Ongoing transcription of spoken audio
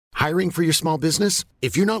Hiring for your small business?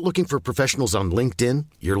 If you're not looking for professionals on LinkedIn,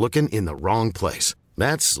 you're looking in the wrong place.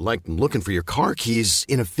 That's like looking for your car keys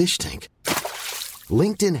in a fish tank.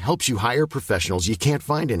 LinkedIn helps you hire professionals you can't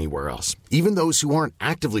find anywhere else, even those who aren't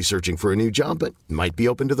actively searching for a new job but might be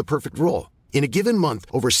open to the perfect role. In a given month,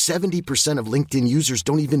 over 70% of LinkedIn users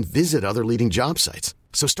don't even visit other leading job sites.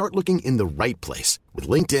 So start looking in the right place. With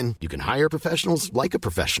LinkedIn, you can hire professionals like a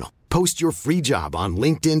professional. Post your free job on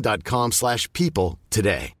linkedin.com/people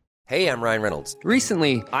today. Hey, I'm Ryan Reynolds.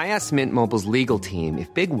 Recently, I asked Mint Mobile's legal team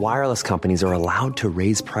if big wireless companies are allowed to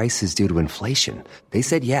raise prices due to inflation. They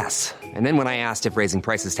said yes. And then when I asked if raising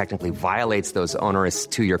prices technically violates those onerous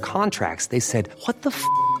two-year contracts, they said, what the f***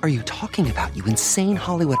 are you talking about, you insane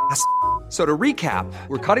Hollywood ass f- So to recap,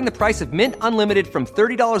 we're cutting the price of Mint Unlimited from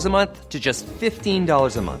 $30 a month to just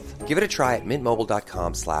 $15 a month. Give it a try at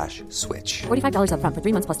mintmobile.com/switch. $45 up front for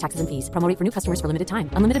 3 months plus taxes and fees. Promo rate for new customers for limited time.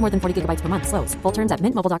 Unlimited more than 40 gigabytes per month. Slows full terms at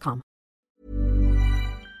mintmobile.com.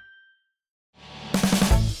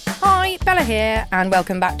 Hi, Bella here, and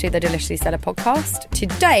welcome back to the Deliciously Stella podcast.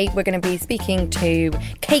 Today, we're going to be speaking to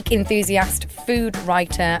cake enthusiast, food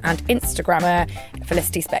writer, and Instagrammer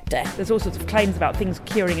Felicity Spector. There's all sorts of claims about things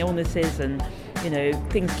curing illnesses and,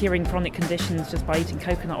 things curing chronic conditions just by eating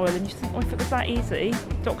coconut oil. And you think, if it was that easy,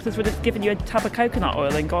 doctors would have given you a tub of coconut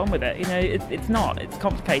oil and gone with it. It's not. It's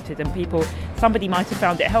complicated, and somebody might have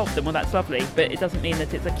found it helped them. Well, that's lovely, but it doesn't mean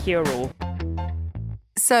that it's a cure-all.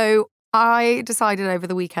 So I decided over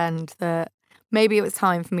the weekend that maybe it was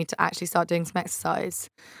time for me to actually start doing some exercise.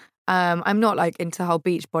 I'm not into the whole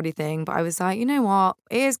beach body thing, but I was like, you know what?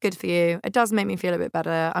 It is good for you. It does make me feel a bit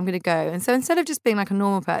better. I'm going to go. And so instead of just being like a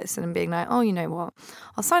normal person and being like, oh, you know what?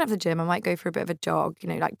 I'll sign up for the gym. I might go for a bit of a jog,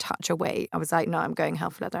 touch a weight. I was like, no, I'm going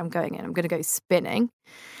health leather. I'm going in. I'm going to go spinning.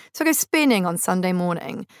 So I go spinning on Sunday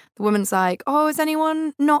morning. The woman's like, oh, has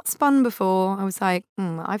anyone not spun before? I was like,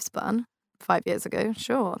 I've spun 5 years ago.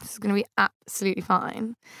 Sure, this is going to be absolutely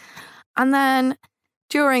fine. And then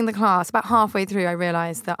during the class, about halfway through, I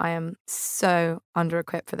realised that I am so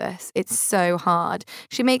under-equipped for this. It's so hard.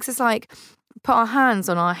 She makes us put our hands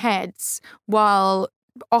on our heads while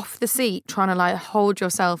off the seat trying to hold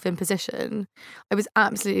yourself in position. It was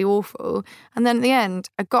absolutely awful. And then at the end,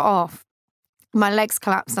 I got off. My legs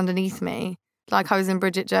collapsed underneath me, like I was in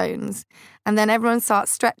Bridget Jones. And then everyone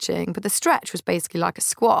starts stretching, but the stretch was basically like a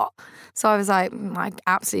squat. So I was like, I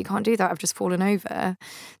absolutely can't do that. I've just fallen over.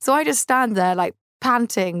 So I just stand there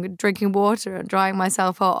panting, drinking water and drying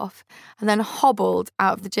myself off, and then hobbled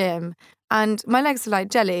out of the gym. And my legs were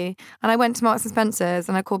like jelly. And I went to Marks and Spencer's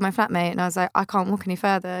and I called my flatmate and I was like, I can't walk any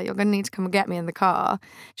further. You're going to need to come and get me in the car.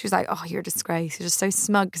 She was like, oh, you're a disgrace. You're just so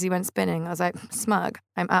smug because you went spinning. I was like, smug?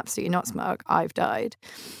 I'm absolutely not smug. I've died.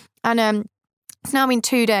 And it's now been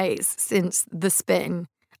 2 days since the spin,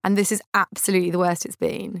 and this is absolutely the worst it's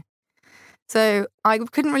been. So I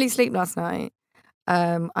couldn't really sleep last night,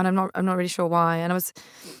 and I'm not really sure why. And I was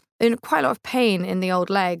in quite a lot of pain in the old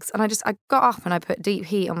legs, and I got up and I put deep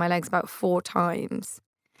heat on my legs about 4 times.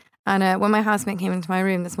 And when my housemate came into my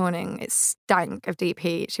room this morning, it stank of deep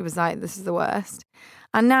heat. She was like, "This is the worst."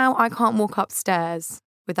 And now I can't walk upstairs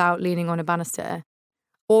without leaning on a banister,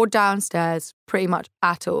 or downstairs pretty much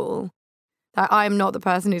at all. I'm not the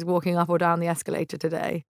person who's walking up or down the escalator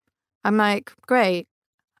today. I'm like, great.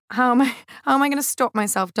 How am I going to stop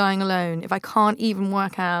myself dying alone if I can't even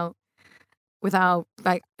work out without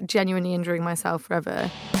genuinely injuring myself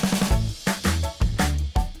forever?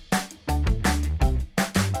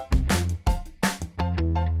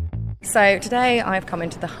 So today I've come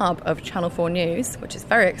into the hub of Channel 4 News, which is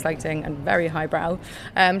very exciting and very highbrow,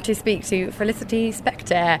 to speak to Felicity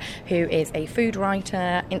Spector, who is a food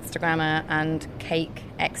writer, Instagrammer and cake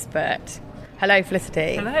expert. Hello,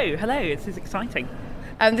 Felicity. Hello. This is exciting.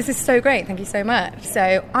 This is so great. Thank you so much.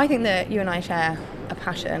 So I think that you and I share a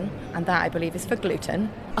passion, and that I believe is for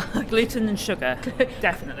gluten. Gluten and sugar,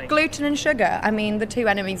 definitely. Gluten and sugar. I mean, the two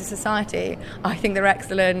enemies of society. I think they're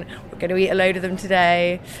excellent. We're going to eat a load of them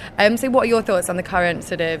today. So what are your thoughts on the current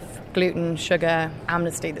sort of gluten, sugar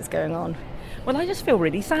amnesty that's going on? Well, I just feel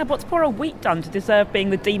really sad. What's poor old wheat done to deserve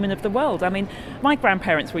being the demon of the world? I mean, my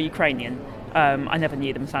grandparents were Ukrainian. I never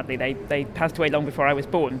knew them, sadly. They passed away long before I was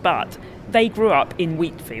born. But they grew up in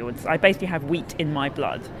wheat fields. I basically have wheat in my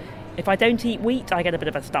blood. If I don't eat wheat, I get a bit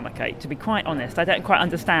of a stomachache, to be quite honest. I don't quite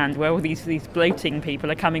understand where all these bloating people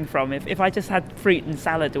are coming from. If I just had fruit and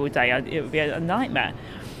salad all day, it would be a nightmare.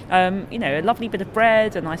 A lovely bit of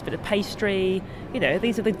bread, a nice bit of pastry.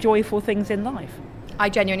 These are the joyful things in life. I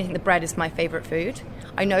genuinely think the bread is my favourite food.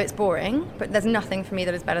 I know it's boring, but there's nothing for me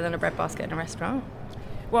that is better than a bread basket in a restaurant.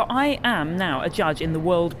 Well, I am now a judge in the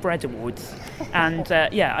World Bread Awards. And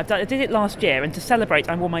I did it last year. And to celebrate,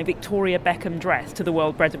 I wore my Victoria Beckham dress to the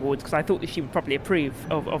World Bread Awards because I thought that she would probably approve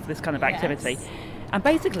of this kind of activity. Yes. And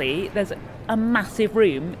basically, there's a massive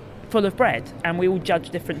room full of bread, and we all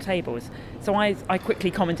judge different tables. So I quickly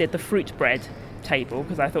commented the fruit bread table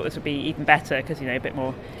because I thought this would be even better because, a bit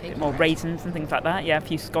more raisins and things like that. Yeah, a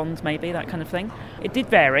few scones maybe, that kind of thing. It did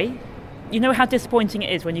vary. You know how disappointing it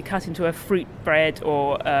is when you cut into a fruit bread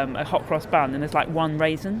or a hot cross bun and there's like one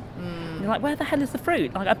raisin? And you're like, where the hell is the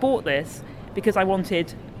fruit? Like, I bought this because I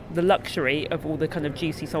wanted the luxury of all the kind of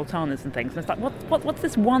juicy sultanas and things. And it's like, what's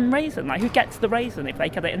this one raisin? Like, who gets the raisin if they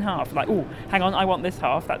cut it in half? Like, oh, hang on, I want this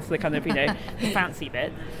half. That's the kind of, the fancy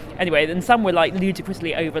bit. Anyway, then some were like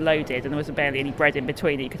ludicrously overloaded and there was barely any bread in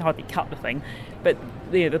between. You could hardly cut the thing. But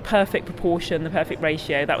the perfect proportion, the perfect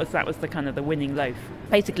ratio, that was the kind of the winning loaf.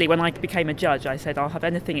 Basically, when I became a judge, I said, I'll have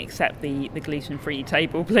anything except the gluten-free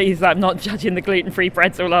table, please. I'm not judging the gluten-free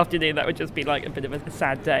breads all afternoon. That would just be like a bit of a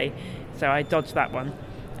sad day. So I dodged that one.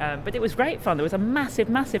 But it was great fun. There was a massive,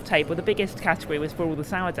 massive table. The biggest category was for all the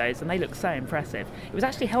sourdoughs, and they looked so impressive. It was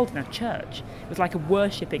actually held in a church. It was like a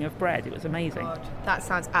worshipping of bread. It was amazing. God, that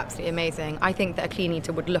sounds absolutely amazing. I think that a clean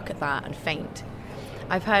eater would look at that and faint.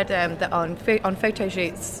 I've heard that on photo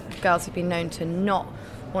shoots, girls have been known to not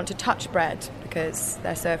want to touch bread because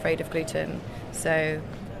they're so afraid of gluten. So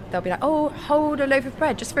they'll be like, oh, hold a loaf of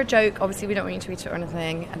bread, just for a joke. Obviously, we don't want you to eat it or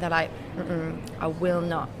anything. And they're like, I will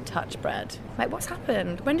not touch bread. Like, what's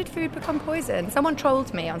happened? When did food become poison? Someone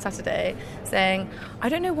trolled me on Saturday saying, I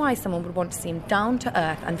don't know why someone would want to seem down to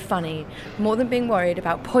earth and funny more than being worried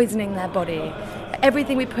about poisoning their body.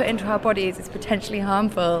 Everything we put into our bodies is potentially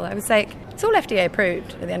harmful. I was like, it's all FDA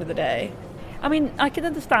approved at the end of the day. I mean, I can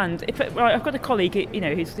understand. I've got a colleague,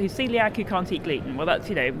 who's celiac, who can't eat gluten. Well,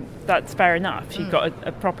 that's fair enough. She's got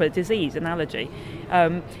a proper disease, an allergy.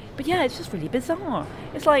 But yeah, it's just really bizarre.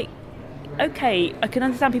 It's like, okay, I can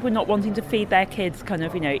understand people not wanting to feed their kids kind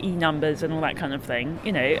of, E numbers and all that kind of thing,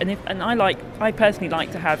 And I personally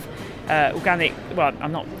like to have organic. Well,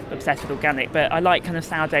 I'm not obsessed with organic, but I like kind of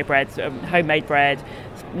sourdough bread, homemade bread.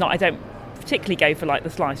 I don't particularly go for like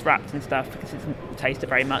the sliced wraps and stuff because it doesn't taste it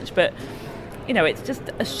very much, but. It's just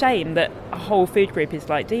a shame that a whole food group is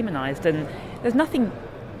like demonised, and there's nothing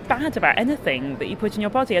bad about anything that you put in your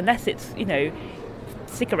body unless it's,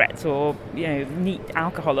 cigarettes or, neat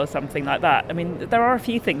alcohol or something like that. I mean, there are a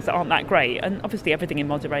few things that aren't that great, and obviously everything in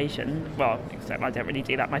moderation. Well, except I don't really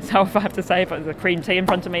do that myself, I have to say. If there's a cream tea in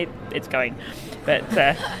front of me, it's going. But,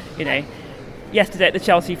 yesterday at the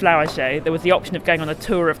Chelsea Flower Show, there was the option of going on a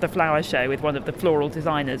tour of the flower show with one of the floral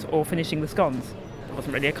designers or finishing the scones. It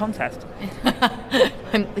wasn't really a contest.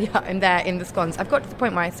 I'm there in the scones. I've got to the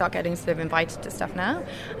point where I start getting sort of invited to stuff now,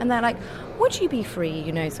 and they're like, would you be free,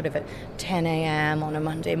 sort of at 10 a.m. on a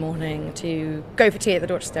Monday morning to go for tea at the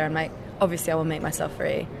Dorchester? I'm like, obviously I will make myself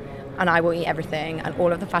free, and I will eat everything, and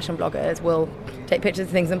all of the fashion bloggers will take pictures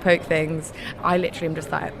of things and poke things. I literally am just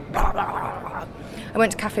like, blah, blah, blah. I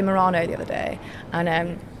went to Cafe Murano the other day,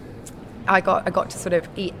 and I got to sort of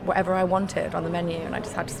eat whatever I wanted on the menu, and I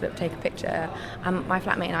just had to sort of take a picture. And my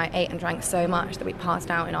flatmate and I ate and drank so much that we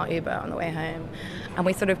passed out in our Uber on the way home, and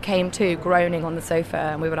we sort of came to groaning on the sofa,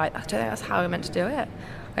 and we were like, I don't think that's how we're meant to do it.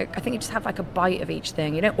 I think you just have like a bite of each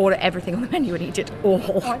thing. You don't order everything on the menu and eat it all.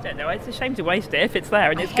 Oh, I don't know. It's a shame to waste it if it's there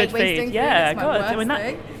and it's good food. Yeah, God.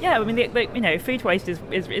 Food waste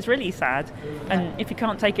is really sad. And if you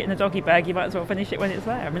can't take it in a doggy bag, you might as well finish it when it's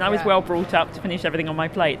there. I mean, I was well brought up to finish everything on my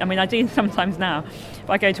plate. I mean, I do sometimes now. If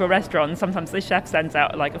I go to a restaurant, sometimes the chef sends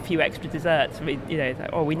out like a few extra desserts. It's like,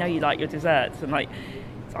 oh, we know you like your desserts, and like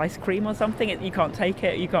it's ice cream or something. You can't take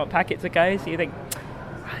it. You can't pack it to go. So you think,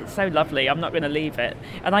 it's so lovely, I'm not going to leave it.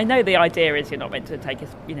 And I know the idea is you're not meant to take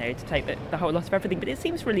the whole lot of everything, but it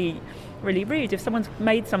seems really, really rude. If someone's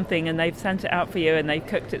made something and they've sent it out for you and they've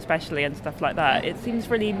cooked it specially and stuff like that, it seems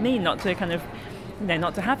really mean not to kind of,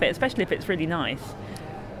 not to have it, especially if it's really nice.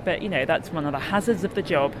 But, that's one of the hazards of the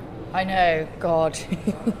job. I know, God.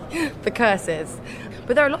 The curses.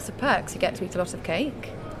 But there are lots of perks. You get to eat a lot of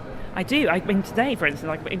cake. I do. I mean, today, for instance,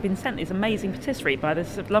 I've been sent this amazing patisserie by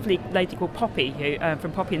this lovely lady called Poppy, who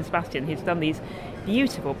from Poppy and Sebastian, who's done these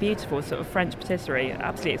beautiful, beautiful sort of French patisserie,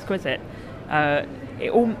 absolutely exquisite.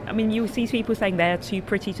 You see people saying they're too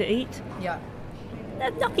pretty to eat. Yeah.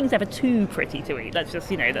 Nothing's ever too pretty to eat. Let's just,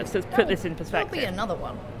 let's just put this in perspective. There'll be another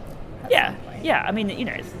one. Yeah. I mean,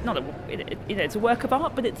 it's not it's a work of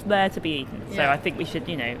art, but it's there to be eaten. So I think we should,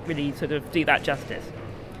 really sort of do that justice.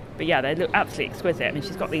 But yeah, they look absolutely exquisite. I mean,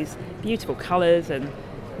 she's got these beautiful colours and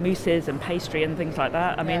mousses and pastry and things like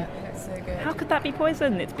that. I mean, it's so good. How could that be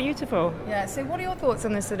poison? It's beautiful. Yeah, so what are your thoughts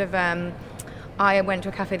on this sort of I went to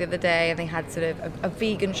a cafe the other day and they had sort of a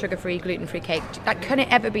vegan, sugar-free, gluten-free cake. Like, can it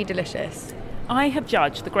ever be delicious? I have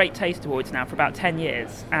judged the Great Taste Awards now for about 10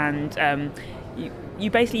 years, and you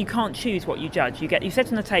basically can't choose what you judge. You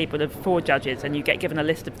sit on a table of 4 judges and you get given a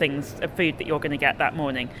list of things, of food that you're going to get that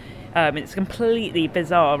morning. It's a completely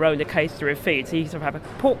bizarre roller coaster of food. So you sort of have a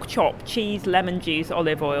pork chop, cheese, lemon juice,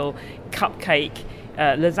 olive oil, cupcake,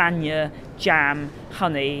 lasagna, jam,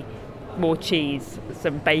 honey, more cheese,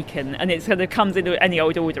 some bacon, and it sort of comes in any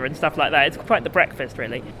old order and stuff like that. It's quite the breakfast,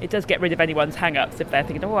 really. It does get rid of anyone's hang-ups if they're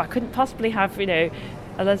thinking, I couldn't possibly have, a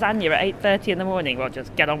lasagna at 8:30 in the morning. Well,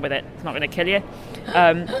 just get on with it. It's not going to kill you.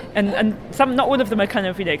 And some, not all of them are kind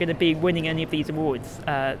of, going to be winning any of these awards.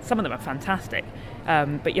 Some of them are fantastic.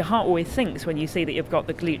 But your heart always sinks when you see that you've got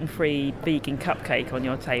the gluten-free vegan cupcake on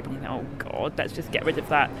your table. You think, oh God, let's just get rid of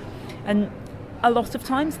that. And a lot of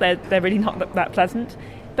times they're really not that pleasant.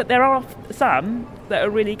 But there are some that are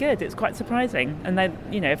really good. It's quite surprising. And they,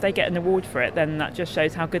 if they get an award for it, then that just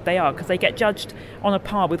shows how good they are, because they get judged on a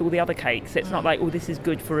par with all the other cakes. It's not like, this is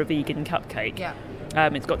good for a vegan cupcake. Yeah.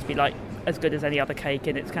 It's got to be like as good as any other cake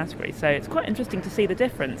in its category. So it's quite interesting to see the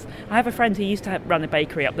difference. I have a friend who used to run a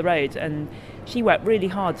bakery up the road, and she worked really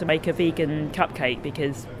hard to make a vegan cupcake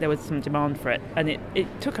because there was some demand for it. And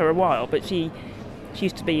it took her a while, but she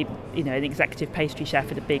used to be, an executive pastry chef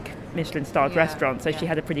at a big Michelin-starred restaurant, so she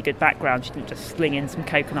had a pretty good background. She didn't just sling in some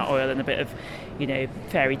coconut oil and a bit of,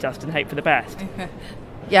 fairy dust and hope for the best.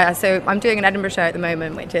 Yeah, so I'm doing an Edinburgh show at the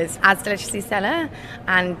moment, which is As Deliciously Stella,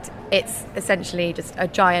 and it's essentially just a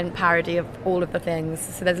giant parody of all of the things.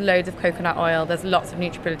 So there's loads of coconut oil, there's lots of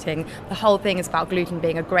nutribulleting. The whole thing is about gluten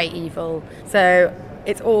being a great evil. So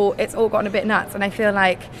it's all gotten a bit nuts, and I feel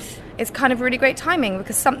like it's kind of really great timing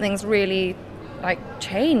because something's really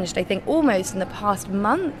changed, I think, almost in the past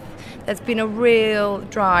month. There's been a real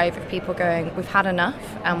drive of people going, we've had enough,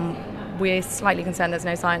 and we're slightly concerned there's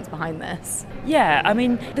no science behind this. Yeah,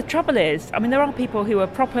 the trouble is, there are people who are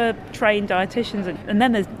proper trained dietitians, and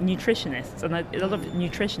then there's nutritionists, and a lot of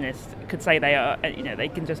nutritionists could say they are, they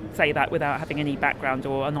can just say that without having any background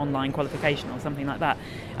or an online qualification or something like that.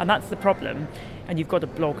 And that's the problem. And you've got a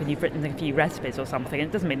blog and you've written a few recipes or something, and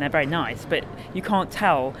it doesn't mean they're very nice, but you can't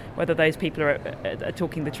tell whether those people are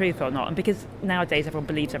talking the truth or not. And because nowadays everyone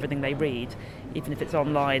believes everything they read, even if it's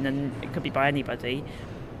online and it could be by anybody,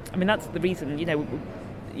 that's the reason,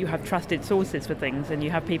 you have trusted sources for things, and you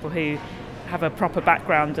have people who have a proper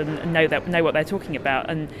background and know what they're talking about.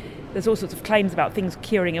 And there's all sorts of claims about things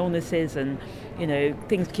curing illnesses and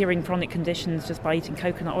things curing chronic conditions just by eating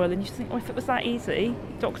coconut oil, and you just think, if it was that easy,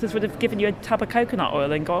 doctors would have given you a tub of coconut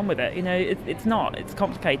oil and gone with it. It's not. It's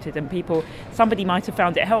complicated, and somebody might have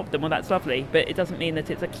found it helped them. Well, that's lovely, but it doesn't mean that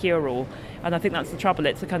it's a cure-all. And I think that's the trouble.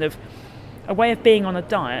 It's a kind of a way of being on a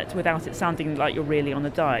diet without it sounding like you're really on a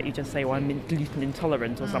diet. You just say, I'm gluten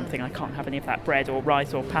intolerant or something. I can't have any of that bread or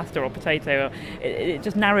rice or pasta or potato. It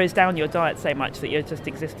just narrows down your diet so much that you're just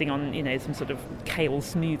existing on, some sort of kale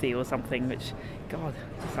smoothie or something, which, God,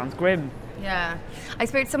 just sounds grim. Yeah. I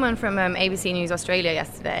spoke to someone from ABC News Australia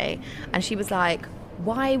yesterday, and she was like,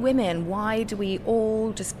 why women? Why do we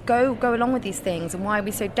all just go along with these things? And why are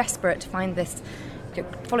we so desperate to find this,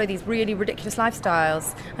 follow these really ridiculous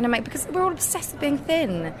lifestyles? And I'm like, because we're all obsessed with being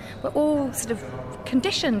thin. We're all sort of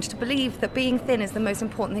conditioned to believe that being thin is the most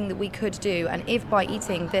important thing that we could do, and if by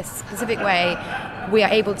eating this specific way we are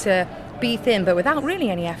able to be thin but without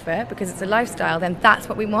really any effort because it's a lifestyle, then that's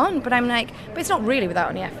what we want. But I'm like, but it's not really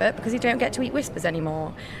without any effort, because you don't get to eat Whispers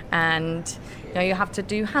anymore, and you have to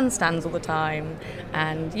do handstands all the time,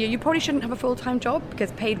 and you probably shouldn't have a full-time job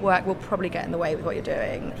because paid work will probably get in the way with what you're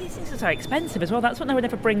doing. These things are so expensive as well. That's what no one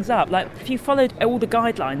ever brings up. Like, if you followed all the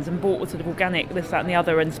guidelines and bought sort of organic this, that and the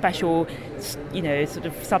other, and special sort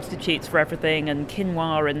of substitutes for everything, and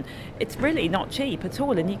quinoa, and it's really not cheap at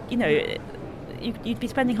all. And you'd be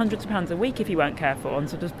spending hundreds of pounds a week if you weren't careful on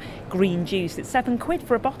sort of green juice. It's £7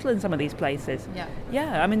 for a bottle in some of these places.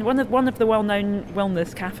 Yeah. One of the well-known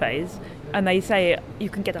wellness cafes, and they say you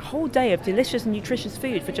can get a whole day of delicious and nutritious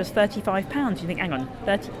food for just £35. You think, hang on,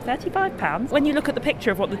 £35? When you look at the picture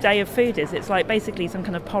of what the day of food is, it's like basically some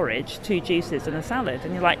kind of porridge, 2 juices and a salad,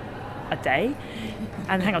 and you're like, a day?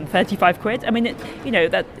 And hang on,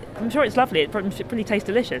 £35? That, I'm sure it's lovely. It probably tastes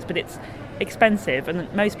delicious, but it's expensive,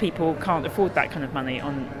 and most people can't afford that kind of money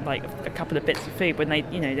on like a couple of bits of food when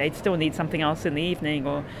they'd still need something else in the evening,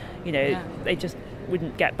 or they just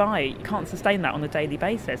wouldn't get by. You can't sustain that on a daily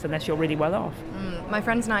basis unless you're really well off. My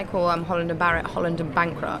friends and I call Holland and Barrett Holland and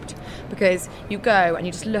Bankrupt, because you go and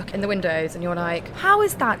you just look in the windows and you're like, how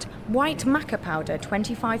is that white maca powder,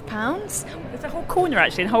 £25. There's a whole corner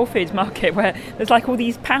actually in Whole Foods Market where there's like all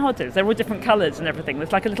these powders. They're all different colours and everything.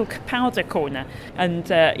 There's like a little powder corner, and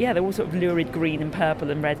they're all sort of lurid green and purple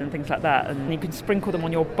and red and things like that. And you can sprinkle them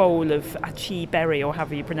on your bowl of achi berry or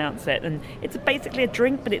however you pronounce it. And it's basically a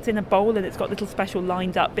drink, but it's in a bowl and it's got little special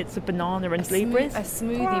lined up bits of banana and blueberries. A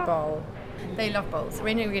smoothie bowl. They love bowls.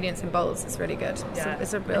 Rain ingredients in bowls. It's really good. Yeah.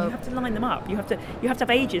 It's a real... And you have to line them up. You have to have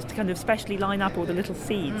ages to kind of specially line up all the little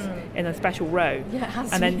seeds in a special row. Yeah, it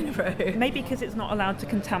has and to then be in a row. Maybe because it's not allowed to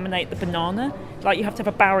contaminate the banana. Like you have to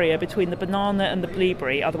have a barrier between the banana and the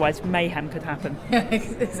blueberry, otherwise mayhem could happen. Yeah,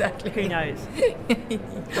 exactly. Who knows?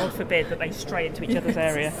 God forbid that they stray into each other's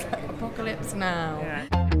area. It's like apocalypse now. Yeah.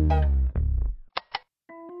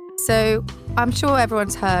 So, I'm sure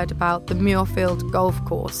everyone's heard about the Muirfield golf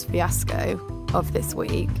course fiasco of this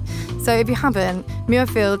week. So if you haven't,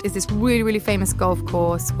 Muirfield is this really, really famous golf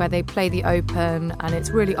course where they play the Open, and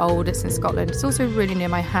it's really old, it's in Scotland. It's also really near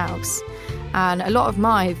my house. And a lot of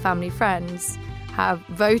my family friends have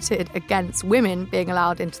voted against women being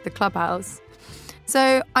allowed into the clubhouse.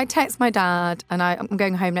 So I text my dad, and I'm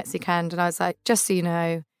going home next weekend, and I was like, just so you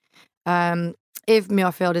know, if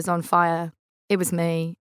Muirfield is on fire, it was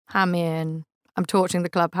me. Hand me in. I'm torching the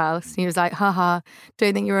clubhouse. And he was like, haha,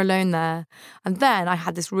 don't think you're alone there. And then I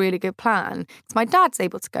had this really good plan. So my dad's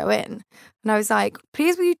able to go in. And I was like,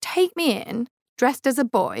 please will you take me in, dressed as a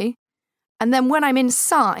boy? And then when I'm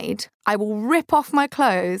inside, I will rip off my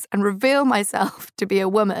clothes and reveal myself to be a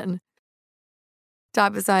woman.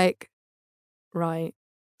 Dad was like, right,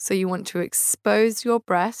 so you want to expose your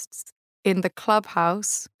breasts in the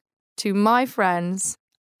clubhouse to my friends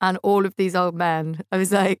and all of these old men? I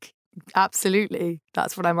was like, absolutely,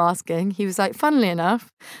 that's what I'm asking. He was like, funnily enough,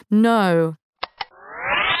 no.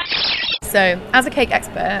 So, as a cake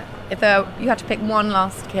expert, if you had to pick one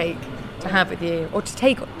last cake to have with you, or to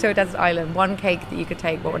take to a desert island, one cake that you could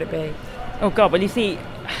take, what would it be? Oh God, well you see,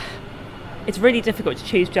 it's really difficult to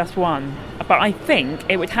choose just one. But I think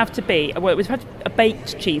it would have to be, well, it would have to be a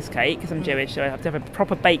baked cheesecake, because I'm Jewish, so I have to have a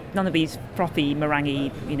proper baked, none of these frothy,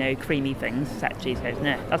 meringue, creamy things, set cheesecakes.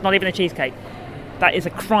 No, that's not even a cheesecake. That is a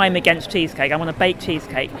crime against cheesecake. I want a baked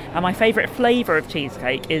cheesecake. And my favourite flavour of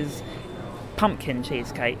cheesecake is pumpkin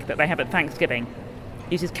cheesecake that they have at Thanksgiving.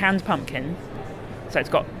 It uses canned pumpkin, so it's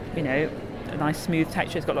got, a nice smooth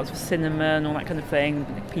texture. It's got lots of cinnamon, all that kind of thing,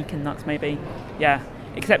 pecan nuts maybe. Yeah.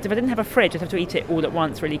 Except if I didn't have a fridge, I'd have to eat it all at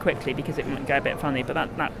once really quickly because it might go a bit funny, but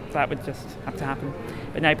that would just have to happen.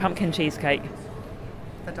 But no, pumpkin cheesecake.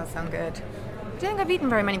 That does sound good. I don't think I've eaten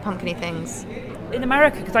very many pumpkin-y things. In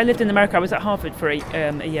America, because I lived in America, I was at Harvard for a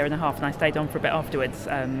year and a half, and I stayed on for a bit afterwards.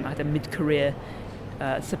 I had a mid-career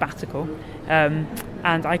sabbatical,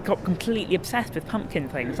 and I got completely obsessed with pumpkin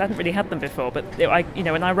things. I hadn't really had them before, but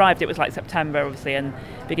when I arrived, it was like September, obviously, and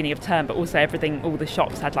beginning of term. But also all the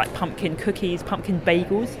shops had like pumpkin cookies, pumpkin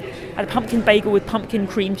bagels. I had a pumpkin bagel with pumpkin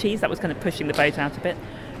cream cheese. That was kind of pushing the boat out a bit.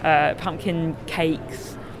 Pumpkin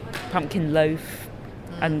cakes, pumpkin loaf.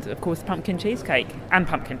 And, of course, pumpkin cheesecake and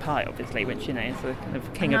pumpkin pie, obviously, which, is the kind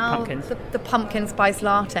of king of pumpkins. The pumpkin spice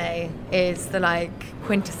latte is the,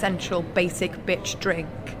 quintessential basic bitch drink.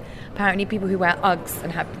 Apparently people who wear Uggs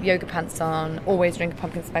and have yoga pants on always drink a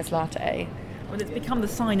pumpkin spice latte. Well, it's become the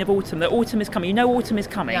sign of autumn. That autumn is coming. Autumn is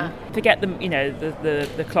coming. Yeah. Forget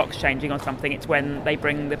the clock's changing or something. It's when they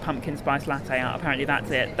bring the pumpkin spice latte out. Apparently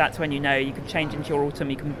that's it. That's when you can change into your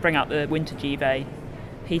autumn. You can bring out the winter Givet.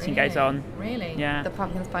 Heating goes on. Really? Yeah. The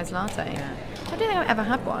pumpkin spice latte? Yeah. I don't think I've ever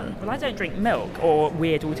had one. Well, I don't drink milk or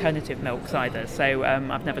weird alternative milks either, so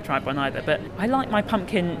I've never tried one either. But I like my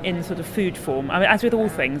pumpkin in sort of food form. I mean, as with all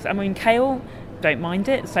things. I mean, kale, don't mind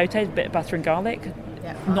it. Sauteed, a bit of butter and garlic.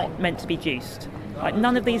 Yeah, not meant to be juiced. Like,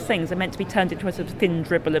 none of these things are meant to be turned into a sort of thin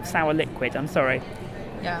dribble of sour liquid. I'm sorry.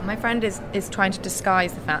 Yeah, my friend is trying to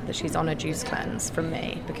disguise the fact that she's on a juice cleanse from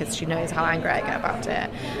me because she knows how angry I get about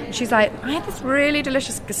it. And she's like, I had this really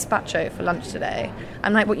delicious gazpacho for lunch today.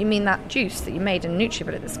 I'm like, what, you mean that juice that you made in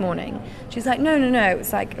NutriBullet this morning? She's like, no, it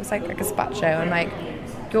was like a gazpacho. I'm like,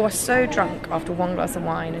 you're so drunk after one glass of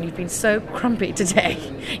wine and you've been so grumpy today.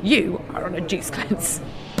 You are on a juice cleanse.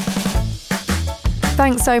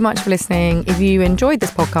 Thanks so much for listening. If you enjoyed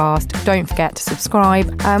this podcast, don't forget to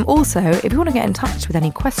subscribe. Also, if you want to get in touch with any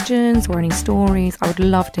questions or any stories, I would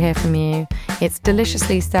love to hear from you. It's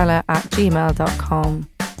deliciouslystella@gmail.com.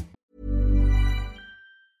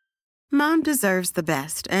 Mom deserves the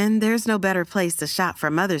best, and there's no better place to shop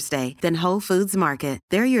for Mother's Day than Whole Foods Market.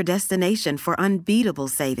 They're your destination for unbeatable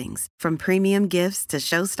savings, from premium gifts to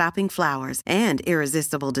show-stopping flowers and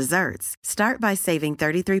irresistible desserts. Start by saving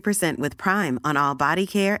 33% with Prime on all body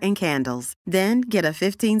care and candles. Then get a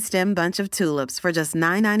 15-stem bunch of tulips for just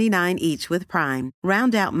 $9.99 each with Prime.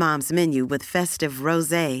 Round out Mom's menu with festive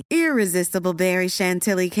rosé, irresistible berry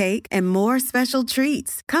chantilly cake, and more special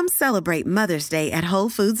treats. Come celebrate Mother's Day at Whole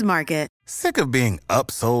Foods Market. Sick of being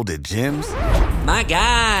upsold at gyms? My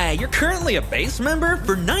guy, you're currently a base member?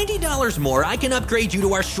 For $90 more, I can upgrade you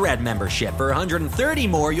to our Shred membership. For $130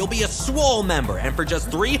 more, you'll be a Swole member. And for just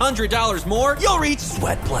 $300 more, you'll reach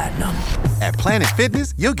Sweat Platinum. At Planet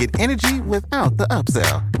Fitness, you'll get energy without the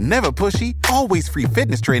upsell. Never pushy, always free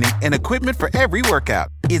fitness training and equipment for every workout.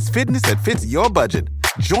 It's fitness that fits your budget.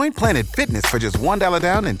 Join Planet Fitness for just $1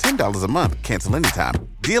 down and $10 a month. Cancel anytime.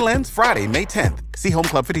 Deal ends Friday, May 10th. See Home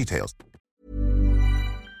Club for details.